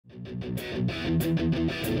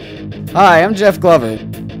Hi, I'm Jeff Glover.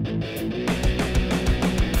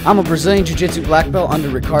 I'm a Brazilian Jiu-Jitsu black belt under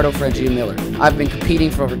Ricardo Frangia Miller. I've been competing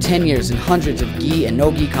for over 10 years in hundreds of gi and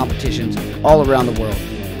no-gi competitions all around the world.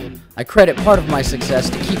 I credit part of my success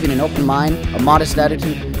to keeping an open mind, a modest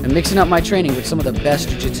attitude, and mixing up my training with some of the best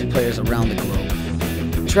Jiu-Jitsu players around the globe.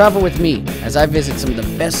 Travel with me as I visit some of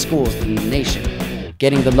the best schools in the nation,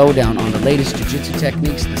 getting the lowdown on the latest Jiu-Jitsu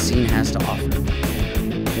techniques the scene has to offer.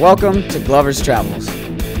 Welcome to Glover's Travels.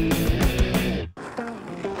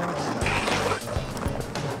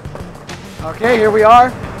 Okay, here we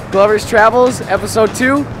are, Glover's Travels, Episode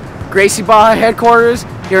 2, Gracie Barra headquarters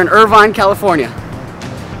here in Irvine, California.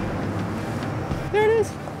 There it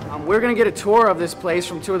is. We're going to get a tour of this place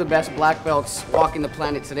from two of the best black belts walking the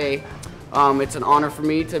planet today. It's an honor for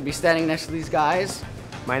me to be standing next to these guys.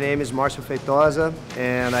 My name is Marcio Feitosa,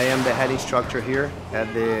 and I am the head instructor here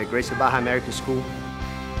at the Gracie Barra American School.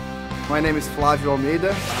 My name is Flavio Almeida.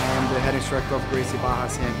 I am the head instructor of Gracie Barra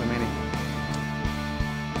CA.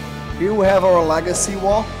 Here we have our legacy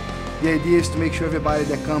wall. The idea is to make sure everybody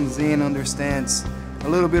that comes in understands a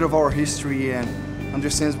little bit of our history and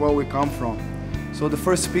understands where we come from. So the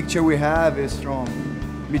first picture we have is from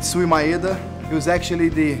Mitsui Maeda. He was actually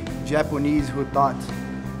the Japanese who taught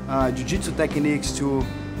Jiu-Jitsu techniques to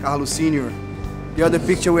Carlos Sr. The other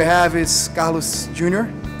picture we have is Carlos Jr.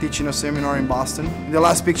 teaching a seminar in Boston. The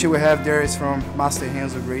last picture we have there is from Master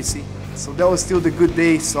Renzo Gracie. So that was still the good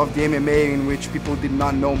days of the MMA in which people did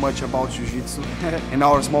not know much about Jiu-Jitsu and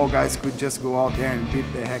our small guys could just go out there and beat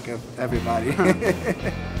the heck of everybody.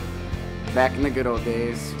 Back in the good old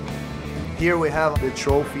days. Here we have the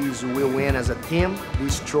trophies we win as a team.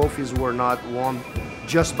 These trophies were not won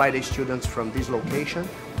just by the students from this location.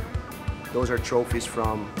 Those are trophies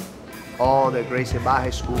from all the Gracie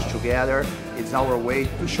Barra schools together. It's our way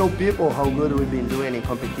to show people how good we've been doing in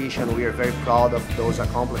competition. We are very proud of those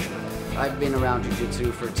accomplishments. I've been around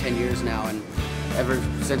Jiu-Jitsu for 10 years now, and ever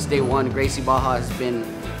since day one, Gracie Barra has been,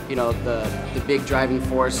 you know, the big driving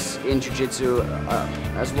force in Jiu-Jitsu,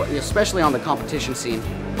 as well, especially on the competition scene.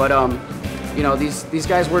 But you know, these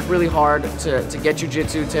guys work really hard to get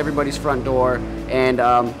Jiu-Jitsu to everybody's front door, and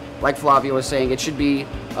like Flavio was saying, it should be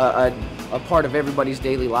a part of everybody's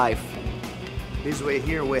daily life. This way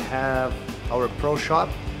here we have our pro shop.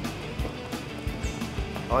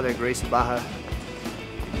 Other Gracie Barra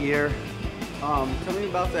here. Tell me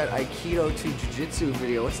about that Aikido to Jiu-Jitsu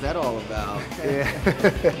video. What's that all about? Yeah.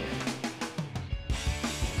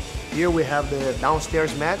 Here we have the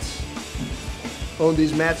downstairs mats. On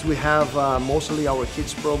these mats we have mostly our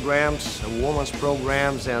kids programs, women's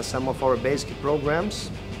programs, and some of our basic programs.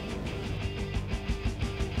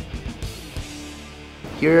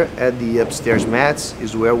 Here at the upstairs mats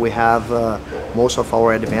is where we have most of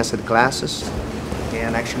our advanced classes,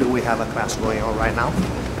 and actually we have a class going on right now.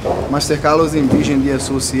 Master Carlos envisioned the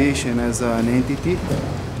association as an entity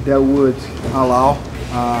that would allow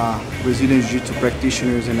Brazilian Jiu-Jitsu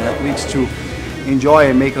practitioners and athletes to enjoy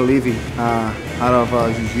and make a living out of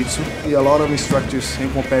Jiu-Jitsu. A lot of instructors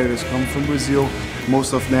and competitors come from Brazil.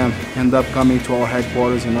 Most of them end up coming to our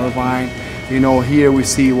headquarters in Irvine. You know, here we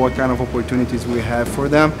see what kind of opportunities we have for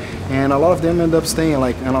them, and a lot of them end up staying,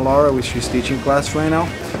 like Ana Laura, which she's teaching class right now,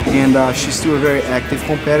 and she's still a very active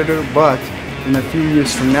competitor, but in a few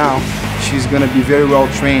years from now, she's going to be very well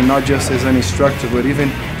trained, not just as an instructor, but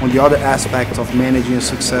even on the other aspects of managing a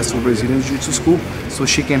successful Brazilian Jiu-Jitsu school, so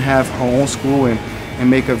she can have her own school and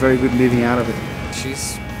make a very good living out of it.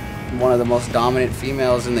 She's one of the most dominant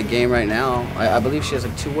females in the game right now. I believe she has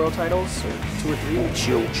like 2 world titles, or 2 or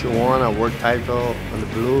 3. She won a world title on the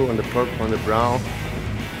blue, on the purple, on the brown,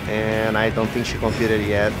 and I don't think she competed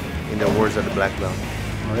yet, in the words of the black belt.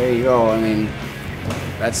 Well, there you go. I mean,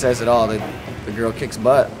 that says it all. The girl kicks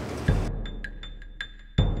butt.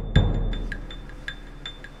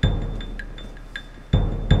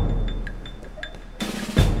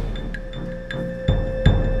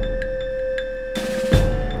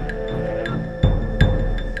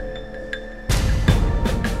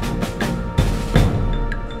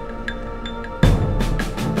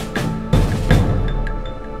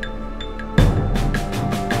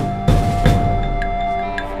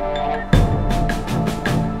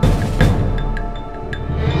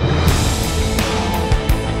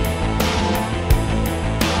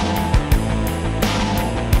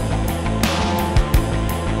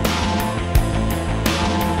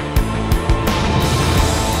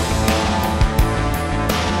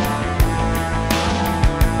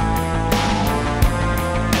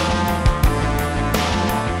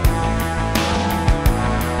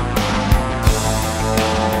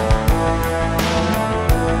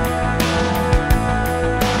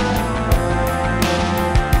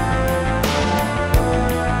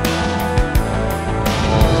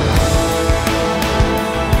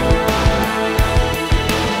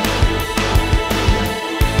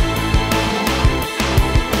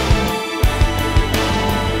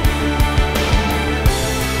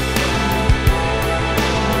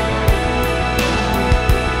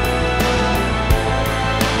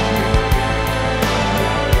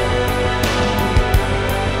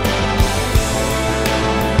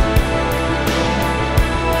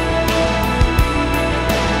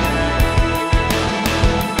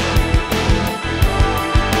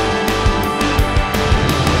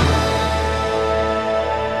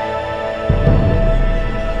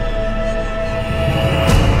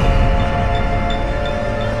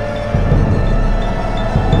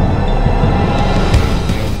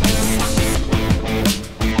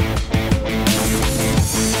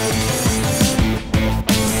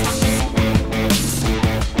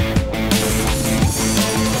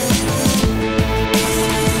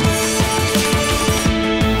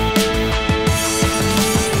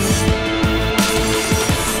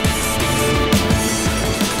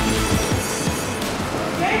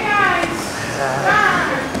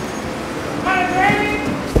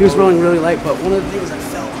 He was rolling really light, but one of the things I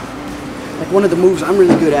felt, like one of the moves I'm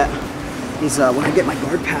really good at, is when I get my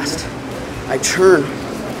guard passed, I turn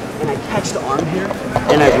and I catch the arm here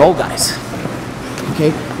and I roll guys.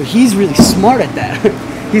 Okay, but he's really smart at that.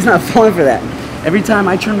 He's not falling for that. Every time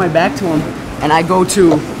I turn my back to him and I go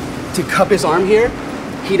to cup his arm here,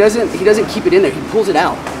 he doesn't keep it in there. He pulls it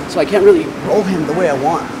out, so I can't really roll him the way I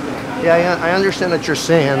want. Yeah, I understand what you're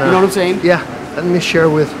saying. You know what I'm saying? Yeah. Let me share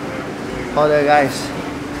with other guys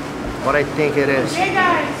what I think it is. Hey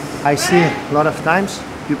guys. I see a lot of times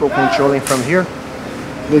people controlling from here.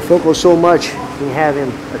 They focus so much in having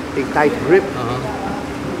a tight grip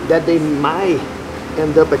that they might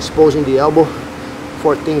end up exposing the elbow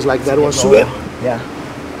for things like that one swim. Yeah,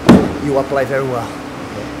 you apply very well.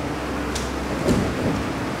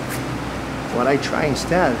 What I try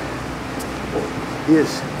instead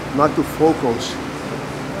is not to focus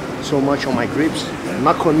so much on my grips,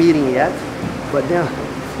 not committing yet, but then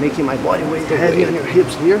making my body weight heavy on your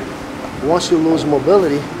hips here. Once you lose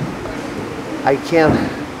mobility, I can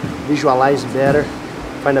visualize better,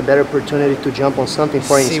 find a better opportunity to jump on something.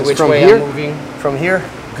 For instance, which from way here, I'm moving. From here,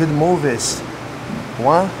 good move is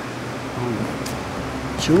 1,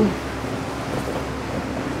 2,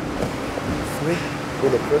 3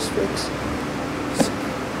 with a crucifix.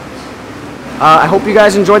 I hope you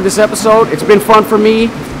guys enjoyed this episode. It's been fun for me.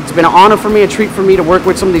 It's been an honor for me, a treat for me to work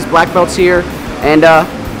with some of these black belts here. And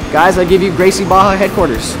guys, I give you Gracie Barra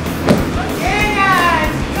headquarters.